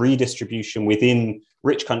 progressive redistribution within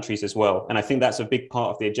rich countries as well. And I think that's a big part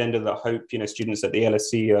of the agenda that I hope students at the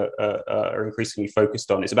LSE are increasingly focused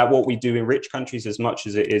on. It's about what we do in rich countries as much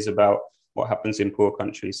as it is about what happens in poor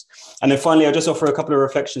countries. And then finally, I'll just offer a couple of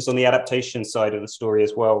reflections on the adaptation side of the story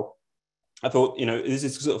as well. I thought, this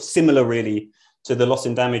is sort of similar really to the loss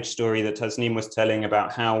and damage story that Tasneem was telling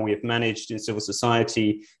about how we have managed in civil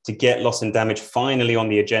society to get loss and damage finally on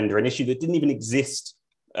the agenda, an issue that didn't even exist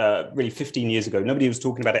really 15 years ago. Nobody was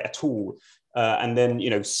talking about it at all. And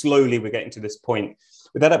then, slowly we're getting to this point.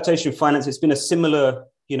 With adaptation finance, it's been a similar,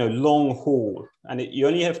 long haul. And you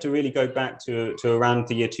only have to really go back to around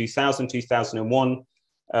the year 2000, 2001,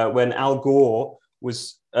 when Al Gore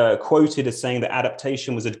was quoted as saying that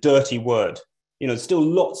adaptation was a dirty word. Still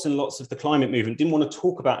lots and lots of the climate movement didn't want to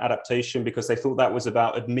talk about adaptation because they thought that was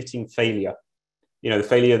about admitting failure. The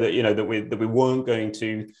failure that we weren't going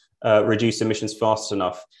to reduce emissions fast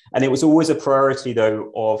enough. And it was always a priority,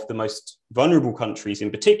 though, of the most vulnerable countries in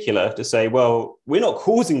particular to say, well, we're not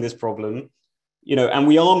causing this problem, and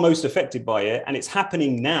we are most affected by it. And it's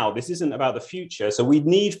happening now. This isn't about the future. So we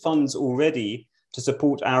need funds already to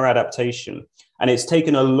support our adaptation. And it's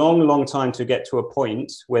taken a long, long time to get to a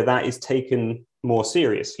point where that is taken more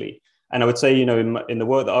seriously. And I would say, in the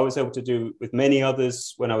work that I was able to do with many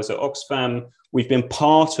others when I was at Oxfam, we've been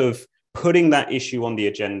part of putting that issue on the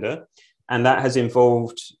agenda. And that has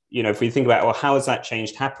involved, if we think about, well, how has that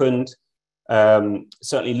change happened?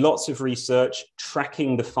 Certainly lots of research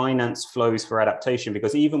tracking the finance flows for adaptation,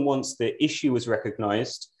 because even once the issue was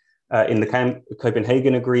recognized in the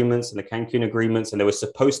Copenhagen agreements and the Cancun agreements, and there was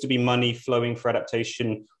supposed to be money flowing for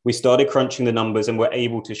adaptation, we started crunching the numbers and were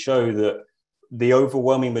able to show that the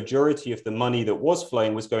overwhelming majority of the money that was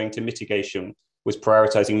flowing was going to mitigation, was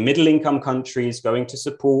prioritizing middle income countries, going to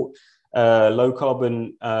support low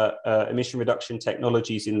carbon emission reduction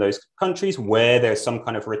technologies in those countries where there's some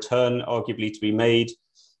kind of return arguably to be made.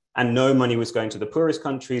 And no money was going to the poorest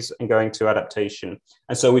countries and going to adaptation.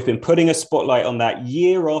 And so we've been putting a spotlight on that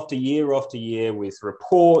year after year after year with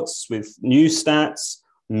reports, with new stats,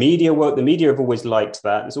 media work. The media have always liked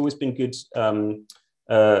that. There's always been good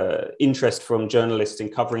interest from journalists in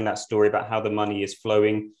covering that story about how the money is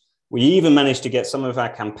flowing. We even managed to get some of our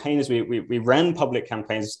campaigners. We ran public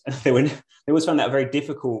campaigns. They always found that a very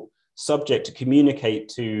difficult subject to communicate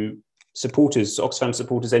to supporters, Oxfam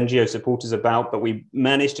supporters, NGO supporters about, but we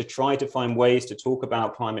managed to try to find ways to talk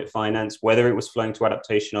about climate finance, whether it was flowing to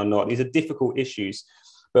adaptation or not. These are difficult issues,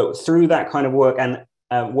 but through that kind of work and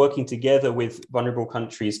working together with vulnerable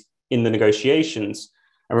countries in the negotiations.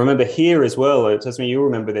 And remember here as well, Tasneem, you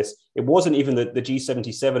remember this, it wasn't even that the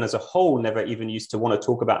G77 as a whole never even used to want to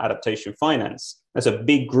talk about adaptation finance. That's a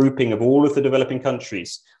big grouping of all of the developing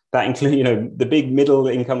countries. That include, the big middle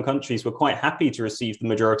income countries were quite happy to receive the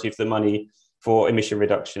majority of the money for emission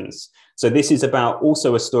reductions. So this is about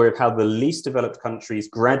also a story of how the least developed countries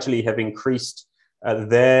gradually have increased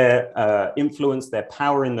their influence, their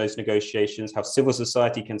power in those negotiations, how civil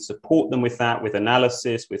society can support them with that, with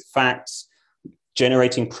analysis, with facts,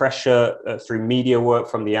 generating pressure through media work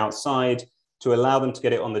from the outside to allow them to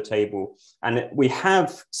get it on the table. And we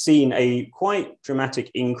have seen a quite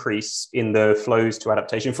dramatic increase in the flows to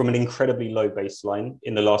adaptation from an incredibly low baseline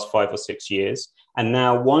in the last 5 or 6 years. And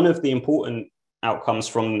now one of the important outcomes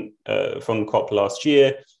from COP last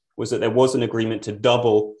year was that there was an agreement to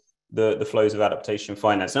double the flows of adaptation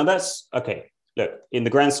finance. Now that's, okay, look, in the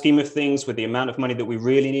grand scheme of things, with the amount of money that we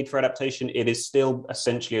really need for adaptation, it is still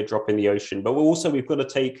essentially a drop in the ocean. But we've got to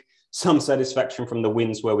take some satisfaction from the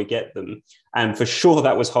wins where we get them. And for sure,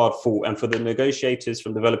 that was hard fought. And for the negotiators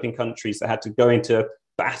from developing countries that had to go into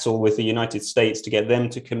battle with the United States to get them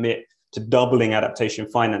to commit to doubling adaptation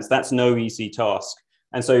finance, that's no easy task.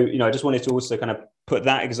 And so, I just wanted to also kind of put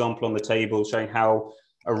that example on the table, showing how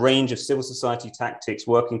a range of civil society tactics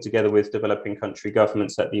working together with developing country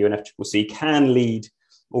governments at the UNFCCC can lead,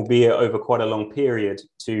 albeit over quite a long period,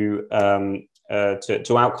 to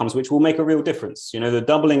outcomes which will make a real difference. The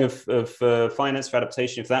doubling of finance for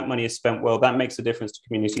adaptation, if that money is spent well, that makes a difference to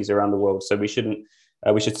communities around the world. So we should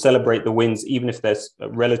celebrate the wins, even if they're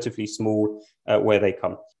relatively small, where they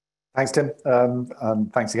come. Thanks, Tim.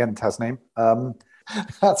 And thanks again, Tasneem.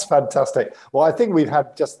 That's fantastic. Well, I think we've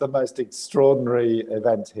had just the most extraordinary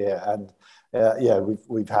event here. And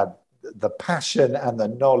we've had the passion and the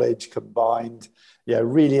knowledge combined,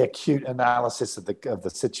 really acute analysis of the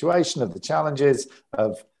situation, of the challenges,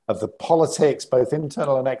 of the politics, both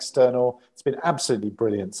internal and external. It's been absolutely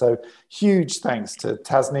brilliant. So huge thanks to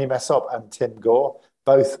Tasneem Essop and Tim Gore,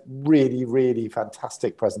 both really, really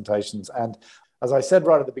fantastic presentations. And as I said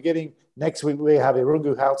right at the beginning, next week we have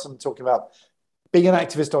Irungu Houghton talking about being an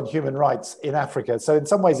activist on human rights in Africa. So in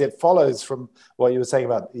some ways it follows from what you were saying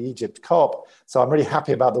about the Egypt COP. So I'm really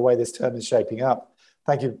happy about the way this term is shaping up.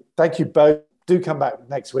 Thank you both. Do come back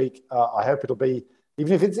next week. I hope it'll be,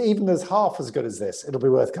 even if it's even as half as good as this, it'll be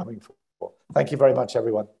worth coming for. Thank you very much,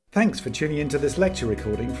 everyone. Thanks for tuning into this lecture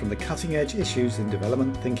recording from the Cutting Edge Issues in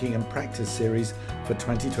Development, Thinking and Practice series for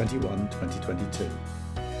 2021-2022.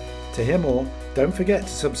 To hear more, don't forget to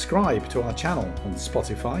subscribe to our channel on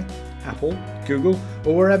Spotify, Apple, Google,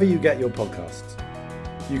 or wherever you get your podcasts.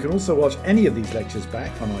 You can also watch any of these lectures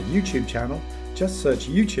back on our YouTube channel. Just search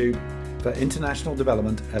YouTube for International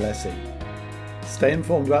Development LSE. Stay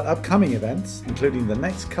informed about upcoming events, including the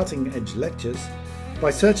next Cutting Edge lectures, by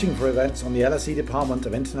searching for events on the LSE Department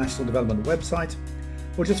of International Development website,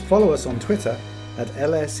 or just follow us on Twitter at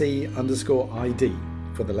LSE_ID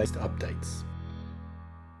for the latest updates.